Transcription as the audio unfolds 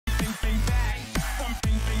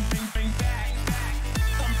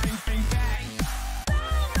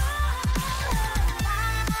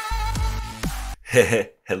Hello.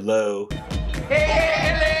 Hello.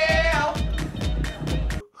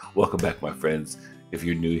 Welcome back, my friends. If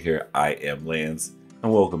you're new here, I am Lance,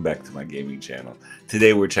 and welcome back to my gaming channel.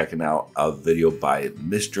 Today we're checking out a video by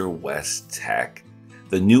Mr. West Tech,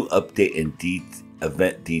 the new update and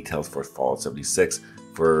event details for Fallout 76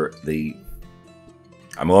 for the,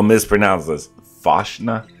 I'm going to mispronounce this,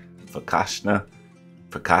 Fakata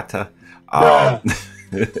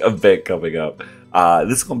event coming up.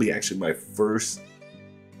 This is going to be actually my first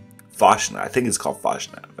Fashna. I think it's called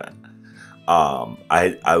Fashna event. I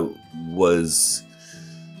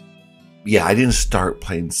didn't start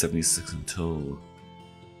playing 76 until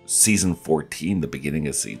season 14, the beginning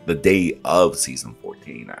of the day of season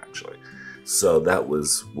 14, actually. So that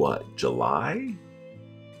was what, June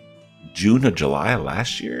or July of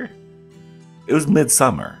last year? It was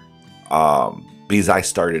midsummer. Because I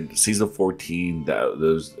started season 14,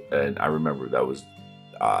 and I remember that was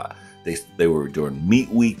they were doing Meat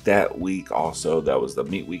Week that week. Also, that was the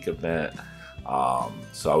Meat Week event.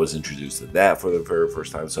 So I was introduced to that for the very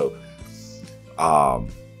first time. So,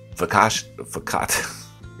 Fakata,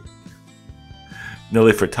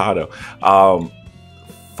 Nili Furtado,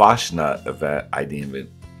 Fashna event. I didn't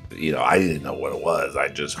know what it was. I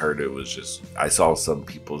just heard it was just. I saw some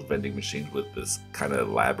people's vending machines with this kind of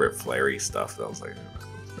elaborate, flary stuff. And I was like,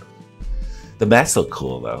 the masks look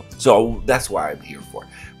cool though, so that's why I'm here for.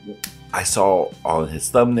 I saw on his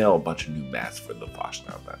thumbnail a bunch of new masks for the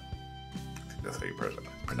Fashna event. I think that's how you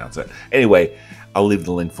pronounce it. Anyway, I'll leave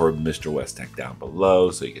the link for Mr. West Tech down below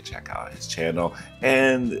so you can check out his channel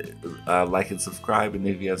and like and subscribe. And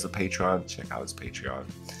if he has a Patreon, check out his Patreon.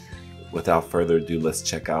 Without further ado, let's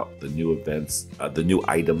check out the new events, the new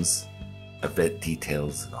items, event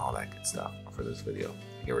details, and all that good stuff for this video.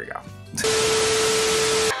 Here we go.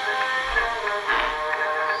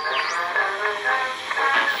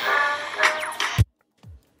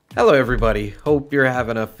 Hello, everybody. Hope you're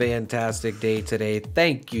having a fantastic day today.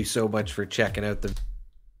 Thank you so much for checking out the.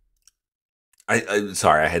 I'm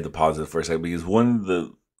sorry, I had to pause it for a second because one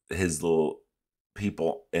of his little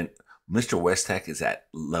people and Mr. West Tech is at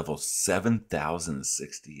level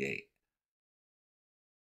 7,068.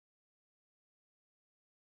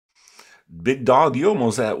 Big dog, you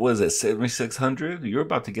almost at, what is it, 7,600? You're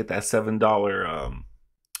about to get that $7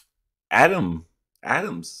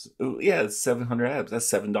 Adams. Ooh, yeah, it's 700 Adams.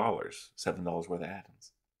 That's $7. $7 worth of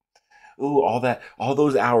Adams. Ooh, all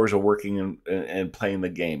those hours of working and playing the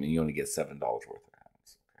game, and you only get $7 worth of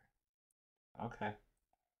Adams. Okay.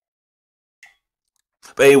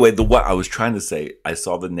 But anyway, what I was trying to say, I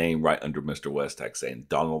saw the name right under Mr. West Tech saying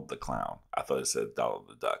Donald the Clown. I thought it said Donald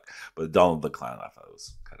the Duck, but Donald the Clown, I thought it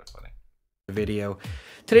was kind of funny. Video.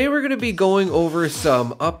 Today we're going to be going over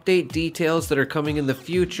some update details that are coming in the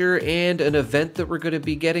future and an event that we're going to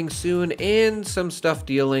be getting soon and some stuff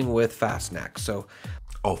dealing with Fastnack. So,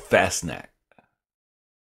 oh, Fastnack.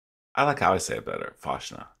 I like how I say it better.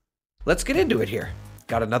 Fashna. Let's get into it here.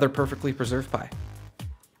 Got another perfectly preserved pie.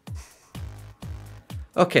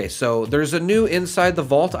 Okay, so there's a new Inside the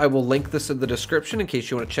Vault. I will link this in the description in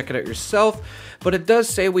case you want to check it out yourself. But it does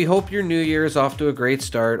say, we hope your new year is off to a great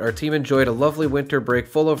start. Our team enjoyed a lovely winter break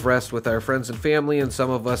full of rest with our friends and family, and some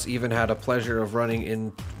of us even had a pleasure of running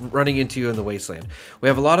into you in the wasteland. We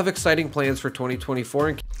have a lot of exciting plans for 2024.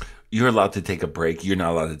 And you're allowed to take a break. You're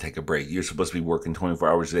not allowed to take a break. You're supposed to be working 24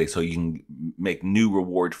 hours a day so you can make new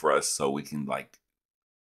rewards for us so we can, like,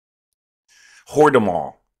 hoard them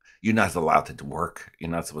all. You're not allowed to work.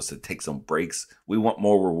 You're not supposed to take some breaks. We want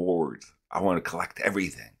more rewards. I want to collect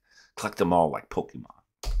everything. Collect them all like Pokemon.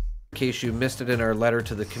 In case you missed it in our letter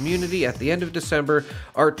to the community, at the end of December,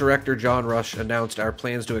 art director John Rush announced our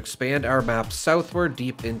plans to expand our map southward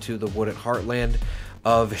deep into the wooded heartland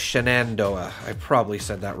of Shenandoah. I probably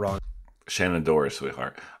said that wrong. Shenandoah,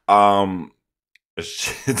 sweetheart. Mr.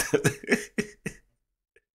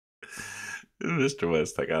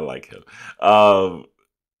 West, I like him.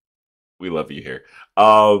 We love you here.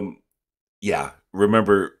 Yeah,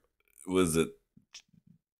 remember, was it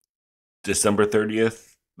December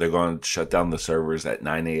 30th? They're going to shut down the servers at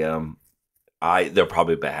 9 a.m. They'll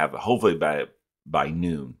probably have it, hopefully by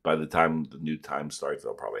noon. By the time the new time starts,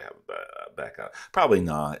 they'll probably have it back up. Probably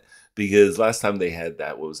not, because last time they had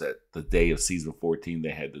that, what was that, the day of season 14,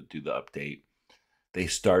 they had to do the update. They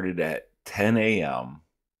started at 10 a.m.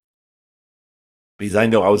 Because I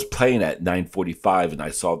know I was playing at 9:45 and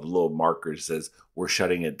I saw the little marker that says we're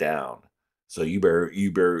shutting it down. So you better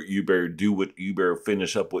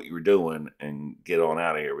finish up what you were doing and get on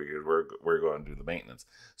out of here because we're going to do the maintenance.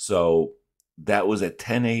 So that was at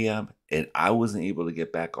 10 a.m. and I wasn't able to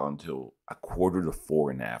get back on until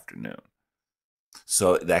 3:45 in the afternoon.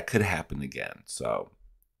 So that could happen again. So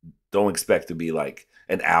don't expect to be like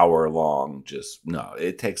an hour long. Just no,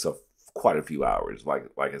 it takes quite a few hours. Like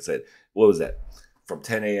I said, what was that? From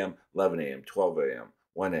 10 a.m., 11 a.m., 12 a.m.,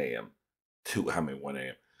 1 a.m., 1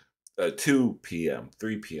 a.m., 2 p.m.,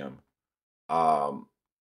 3 p.m., um,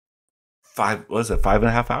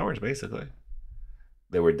 5.5 hours basically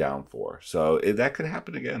they were down for. So that could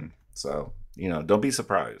happen again. So, don't be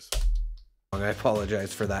surprised. I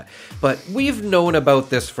apologize for that. But we've known about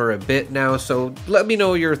this for a bit now, so let me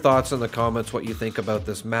know your thoughts in the comments, what you think about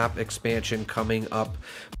this map expansion coming up.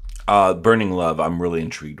 Burning Love, I'm really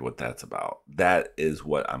intrigued what that's about. That is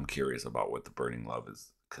what I'm curious about, what the Burning Love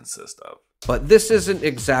consists of. But this isn't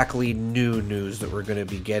exactly new news that we're going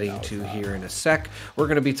to be getting to here in a sec. We're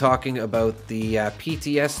going to be talking about the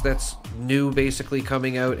PTS that's new basically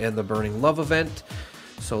coming out and the Burning Love event.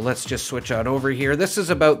 So let's just switch on over here. This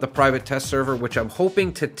is about the private test server, which I'm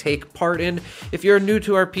hoping to take part in. If you're new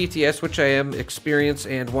to our PTS, which I am experienced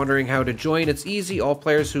and wondering how to join, it's easy. All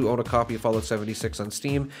players who own a copy of Fallout 76 on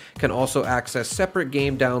Steam can also access separate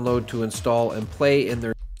game download to install and play in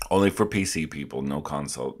their... Only for PC people, no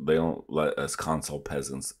console. They don't let us console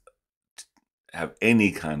peasants have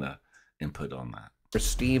any kind of input on that.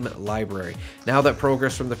 Steam library. Now that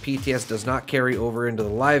progress from the PTS does not carry over into the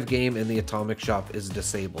live game and the Atomic Shop is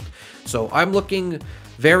disabled. So I'm looking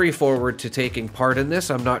very forward to taking part in this.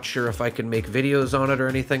 I'm not sure if I can make videos on it or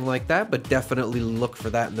anything like that, but definitely look for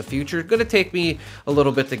that in the future. It's going to take me a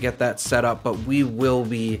little bit to get that set up, but we will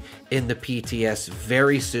be in the PTS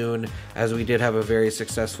very soon, as we did have a very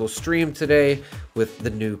successful stream today with the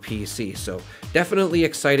new PC. So definitely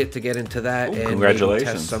excited to get into that. And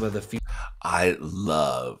congratulations. Test some of the I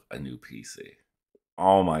love a new PC.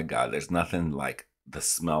 Oh my God, there's nothing like the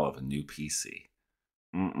smell of a new PC.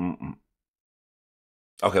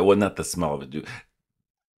 Okay, well, not the smell of it.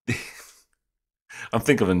 I'm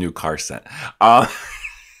thinking of a new car scent.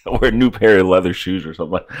 Or a new pair of leather shoes or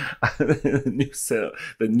something. The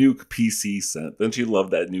new PC scent. Don't you love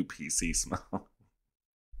that new PC smell?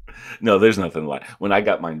 No, there's nothing like... When I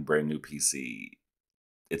got my brand new PC,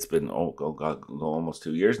 it's been, almost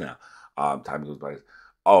 2 years now. Time goes by.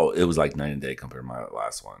 Oh, it was like night and day compared to my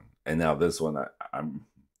last one. And now this one, I'm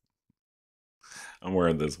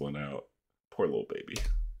wearing this one out. Poor little baby.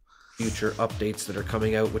 Future updates that are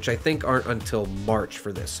coming out, which I think aren't until March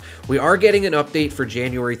for this. We are getting an update for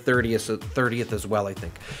January 30th as well, I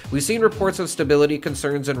think. We've seen reports of stability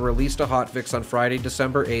concerns and released a hotfix on Friday,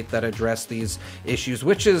 December 8th that addressed these issues,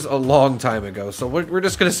 which is a long time ago, so we're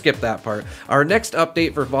just going to skip that part. Our next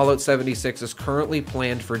update for Fallout 76 is currently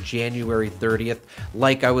planned for January 30th,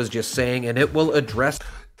 like I was just saying, and it will address...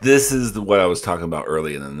 This is what I was talking about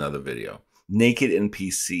earlier in another video. Naked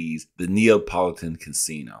NPCs, the Neapolitan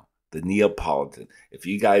Casino. The Neapolitan. If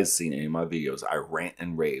you guys seen any of my videos, I rant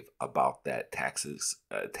and rave about that tax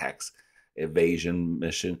evasion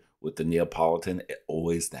mission with the Neapolitan.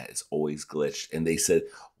 That is always glitched. And they said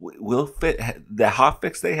we'll fit the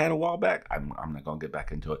hotfix they had a while back. I'm not gonna get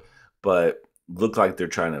back into it, but look like they're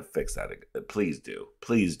trying to fix that. Please do,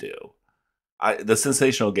 please do. The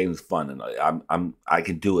sensational game is fun, and I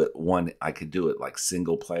can do it. I could do it like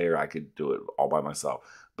single player. I could do it all by myself.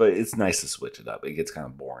 But it's nice to switch it up. It gets kind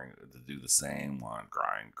of boring to do the same one.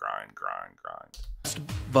 Grind.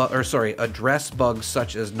 Address bugs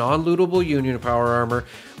such as non-lootable Union power armor,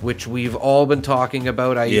 which we've all been talking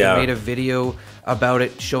about. I even made a video about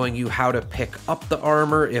it showing you how to pick up the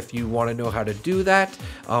armor if you want to know how to do that.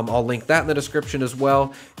 I'll link that in the description as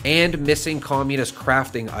well. And missing communist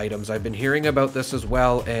crafting items. I've been hearing about this as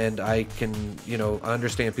well, and I can,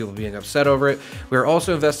 understand people being upset over it. We're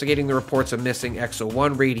also investigating the reports of missing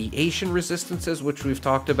XO1 radiation resistances, which we've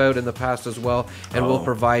talked about in the past as well, and we'll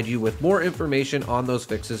provide you with more information on those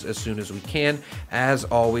fixes as soon as we can. As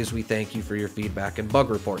always, we thank you for your feedback and bug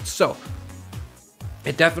reports. So,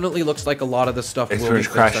 it definitely looks like a lot of the stuff will be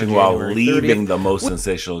crashing while leaving the most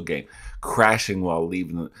sensational game. Crashing while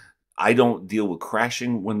leaving. I don't deal with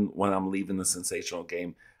crashing when I'm leaving the sensational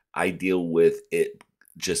game. I deal with it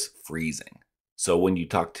just freezing. So when you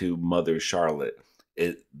talk to Mother Charlotte,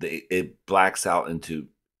 it blacks out into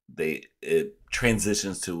it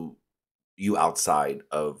transitions to you outside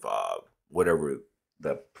of whatever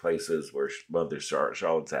the place is where Mother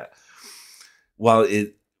Charlotte's at. While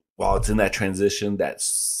it's in that transition,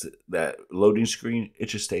 that loading screen, it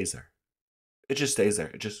just stays there. It just stays there.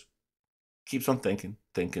 It just keeps on thinking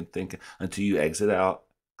until you exit out,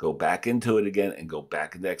 go back into it again, and go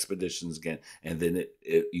back into expeditions again, and then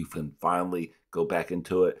you can finally go back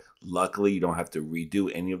into it. Luckily, you don't have to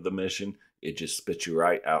redo any of the mission. It just spits you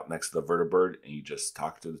right out next to the vertibird, and you just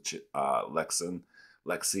talk to the Lexan.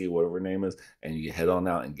 Lexi, whatever her name is, and you head on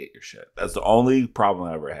out and get your shit. That's the only problem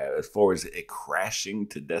I ever had. As far as it crashing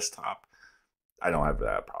to desktop, I don't have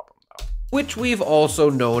that problem though. Which we've also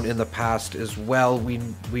known in the past as well.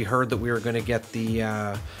 We heard that we were going to get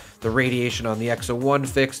the radiation on the Exo-1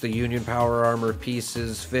 fixed, the Union Power Armor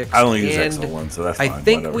pieces fixed. I only use Exo-1, so that's fine. I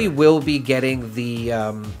think whatever. we will be getting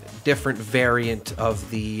the different variant of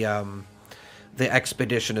the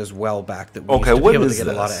Expedition as well back that we used to be able to get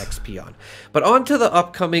a lot of XP on. But on to the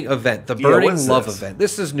upcoming event, the Burning Love event.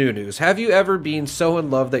 This is new news. Have you ever been so in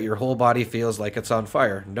love that your whole body feels like it's on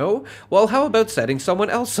fire? No? Well, how about setting someone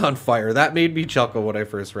else on fire? That made me chuckle when I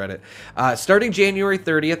first read it. Starting January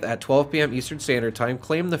 30th at 12 p.m. Eastern Standard Time,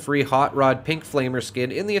 claim the free Hot Rod Pink Flamer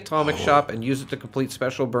skin in the Atomic Shop and use it to complete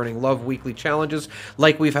special Burning Love weekly challenges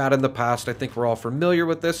like we've had in the past. I think we're all familiar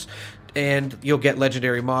with this. And you'll get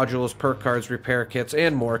legendary modules, perk cards, repair kits,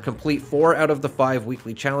 and more. Complete 4 out of the 5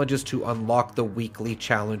 weekly challenges to unlock the weekly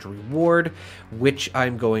challenge reward, which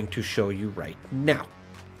I'm going to show you right now.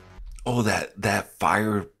 Oh, that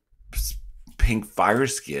pink fire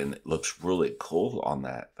skin looks really cool on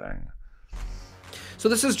that thing. So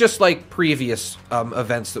this is just like previous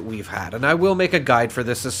events that we've had, and I will make a guide for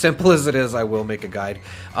this. As simple as it is, I will make a guide.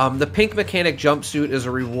 The pink mechanic jumpsuit is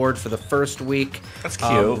a reward for the first week. That's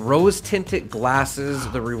cute. Rose-tinted glasses,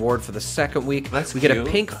 the reward for the second week. That's we cute. get a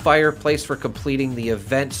pink fireplace for completing the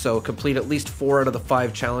event, so complete at least 4 out of the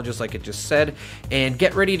 5 challenges like it just said. And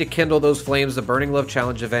get ready to kindle those flames. The Burning Love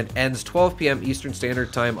Challenge event ends 12 p.m. Eastern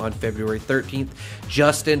Standard Time on February 13th,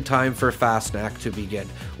 just in time for Fastnack to begin.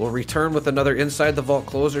 We'll return with another Inside the Vault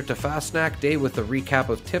closer to Fastnack Day with a recap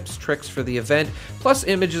of tips, tricks for the event, plus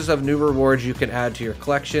images of new rewards you can add to your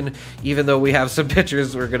collection, even though we have some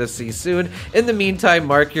pictures we're going to see soon. In the meantime,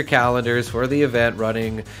 mark your calendars for the event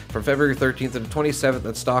running from February 13th to the 27th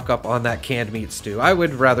and stock up on that canned meat stew. I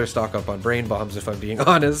would rather stock up on brain bombs if I'm being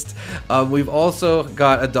honest. We've also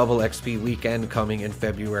got a double XP weekend coming in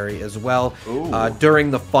February as well during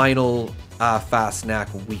the final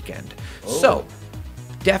Fastnack weekend. So,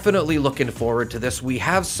 definitely looking forward to this. We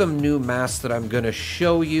have some new masks that I'm going to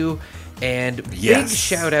show you. And big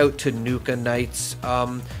shout out to Nuka Knights.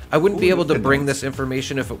 I wouldn't be able to bring this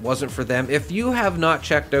information if it wasn't for them. If you have not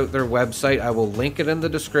checked out their website, I will link it in the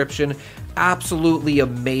description. Absolutely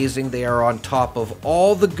amazing. They are on top of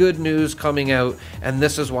all the good news coming out, and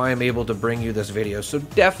this is why I'm able to bring you this video. So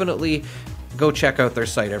definitely go check out their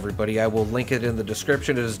site, everybody. I will link it in the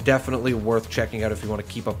description. It is definitely worth checking out if you want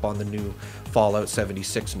to keep up on the new Fallout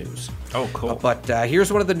 76 news. Oh, cool. But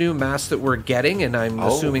here's one of the new masks that we're getting, and I'm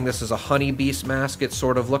assuming this is a honeybeast mask, it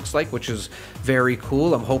sort of looks like, which is very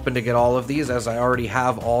cool. I'm hoping to get all of these, as I already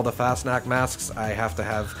have all the Fastnack masks. I have to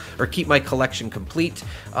have, or keep my collection complete.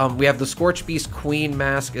 We have the Scorch Beast Queen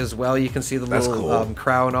mask as well. You can see the little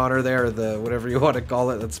crown on her there, or the whatever you want to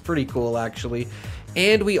call it. That's pretty cool, actually.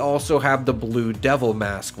 And we also have the Blue Devil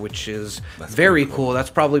mask, which is very cool. That's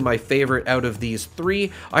probably my favorite out of these 3.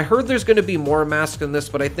 I heard there's going to be more masks than this,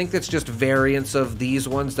 but I think it's just variants of these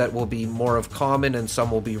ones that will be more of common and some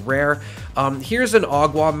will be rare. Here's an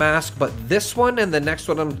Agua mask, but this one and the next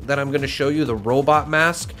one that I'm going to show you, the Robot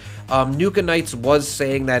mask, Nuka Knights was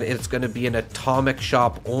saying that it's going to be an Atomic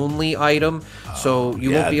Shop only item, so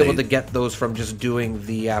you won't be able to get those from just doing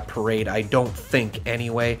the parade, I don't think,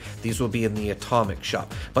 anyway. These will be in the Atomic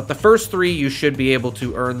Shop. But the first 3, you should be able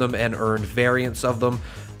to earn them and earn variants of them.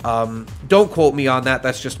 Don't quote me on that.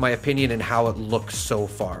 That's just my opinion and how it looks so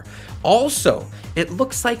far. Also, it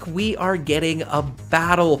looks like we are getting a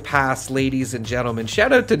battle pass, ladies and gentlemen.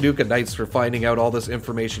 Shout out to Nuka Knights for finding out all this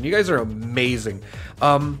information. You guys are amazing.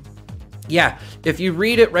 Yeah, if you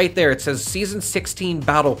read it right there, it says Season 16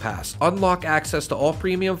 Battle Pass. Unlock access to all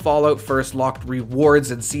premium Fallout First locked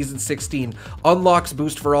rewards in Season 16. Unlocks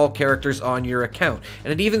boost for all characters on your account.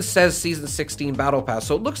 And it even says Season 16 Battle Pass,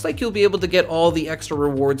 so it looks like you'll be able to get all the extra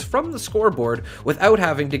rewards from the scoreboard without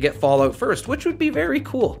having to get Fallout First, which would be very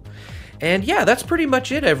cool. And yeah, that's pretty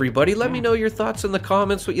much it, everybody. Let me know your thoughts in the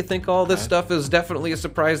comments, what you think all this stuff is. Definitely a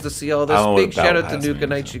surprise to see all this. Big shout out to Nuka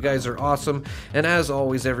Knights. You guys are awesome. And as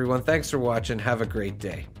always, everyone, thanks for watching. Have a great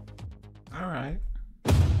day. All right.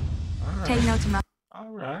 Take notes of my...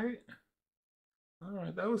 All right.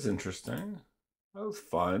 That was interesting. That was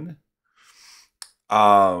fun.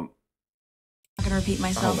 I'm gonna repeat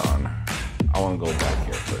myself. Hold on. I want to go back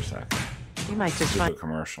here for a second. You might just Do find a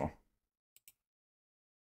commercial.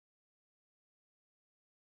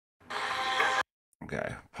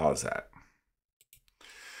 Okay, pause that.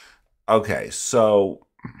 Okay, so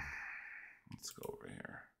let's go over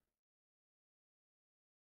here.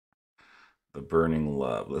 The Burning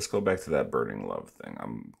Love. Let's go back to that Burning Love thing.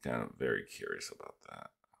 I'm kind of very curious about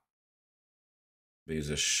that. Because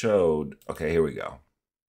it showed. Okay, here we go.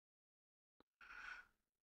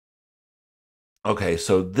 Okay,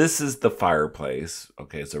 so this is the fireplace.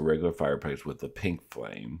 Okay, it's a regular fireplace with the pink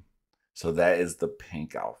flame. So that is the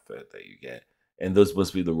pink outfit that you get. And those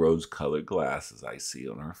must be the rose-colored glasses I see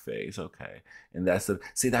on her face. Okay. And that's the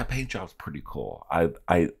see that paint job's pretty cool. I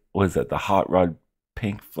what is that? The hot rod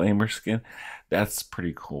pink flamer skin? That's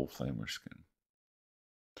pretty cool, flamer skin.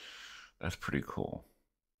 That's pretty cool.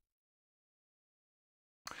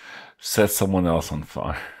 Set someone else on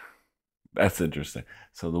fire. That's interesting.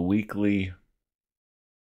 So the weekly.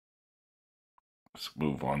 Let's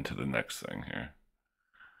move on to the next thing here.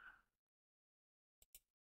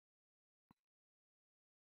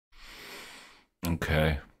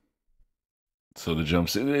 Okay. So the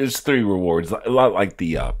jumpsuit, there's 3 rewards. A lot like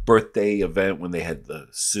the birthday event when they had the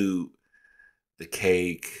suit, the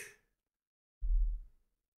cake,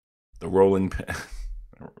 the rolling pin. I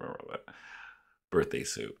don't remember that. Birthday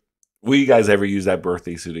suit. Will you guys ever use that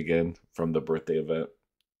birthday suit again from the birthday event?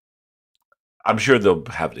 I'm sure they'll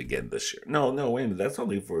have it again this year. No, wait a minute. That's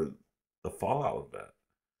only for the Fallout event.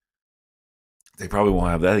 They probably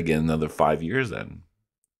won't have that again another 5 years then.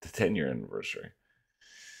 The 10-year anniversary.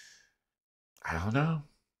 I don't know.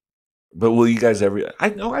 But will you guys ever... I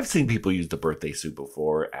know I've seen people use the birthday suit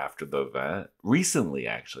before after the event. Recently,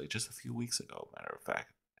 actually. Just a few weeks ago, matter of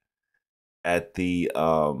fact. At the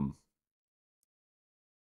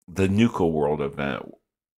Nuka World event.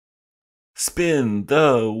 Spin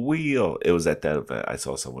the wheel. It was at that event. I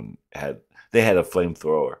saw someone they had a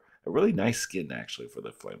flamethrower. A really nice skin, actually, for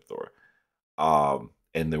the flamethrower.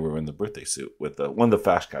 And they were in the birthday suit with one of the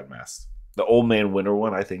Flash God masks. The old man winter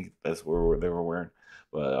one, I think that's where they were wearing.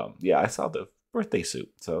 But yeah, I saw the birthday suit,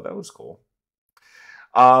 so that was cool.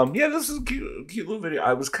 Yeah, this is a cute little video.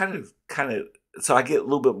 I was kind of, so I get a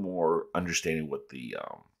little bit more understanding what the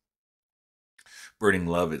Burning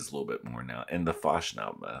Love is a little bit more now, and the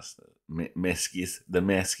Fashnaut mask, the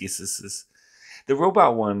Maskisis, the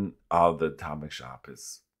robot one of the Atomic Shop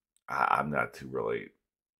is. I'm not too really.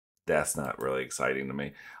 That's not really exciting to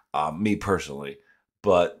me, me personally.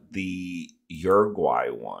 But the Uruguay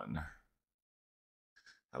one.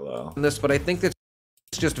 Hello. But I think that's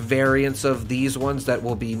just variants of these ones that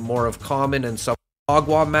will be more of common and some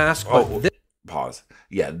Agua mask. Oh, pause.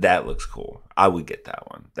 Yeah, that looks cool. I would get that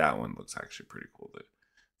one. That one looks actually pretty cool. Dude.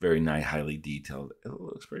 Very nice, highly detailed. It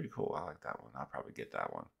looks pretty cool. I like that one. I'll probably get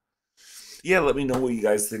that one. Yeah, let me know what you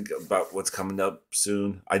guys think about what's coming up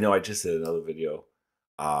soon. I know I just did another video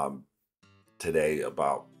today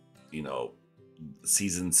about,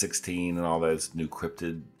 season 16 and all that's new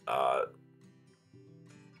cryptid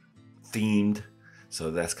themed. So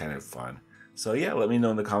that's kind of fun. So yeah, let me know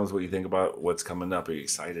in the comments what you think about what's coming up. Are you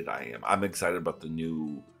excited? I am. I'm excited about the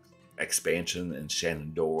new expansion in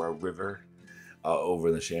Shenandoah River over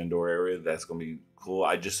in the Shenandoah area. That's going to be cool.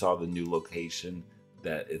 I just saw the new location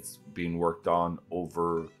that it's being worked on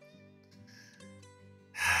over.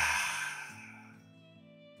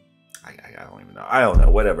 I don't even know. I don't know.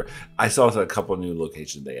 Whatever. I saw a couple of new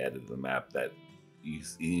locations they added to the map that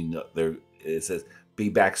there. It says "Be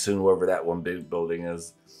back soon." Wherever that one big building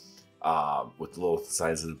is, with the little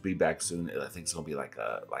signs of "Be back soon." I think it's gonna be like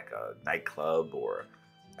a nightclub, or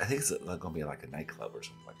I think it's gonna be like a nightclub or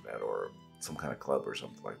something like that, or some kind of club or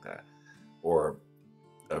something like that, or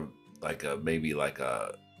maybe like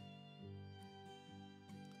a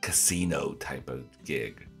casino type of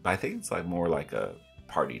gig. But I think it's like more like a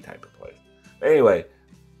party type of place. Anyway,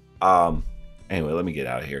 let me get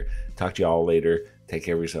out of here. Talk to y'all later. Take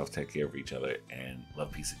care of yourself, take care of each other, and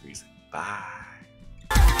love, peace, and grease. Bye.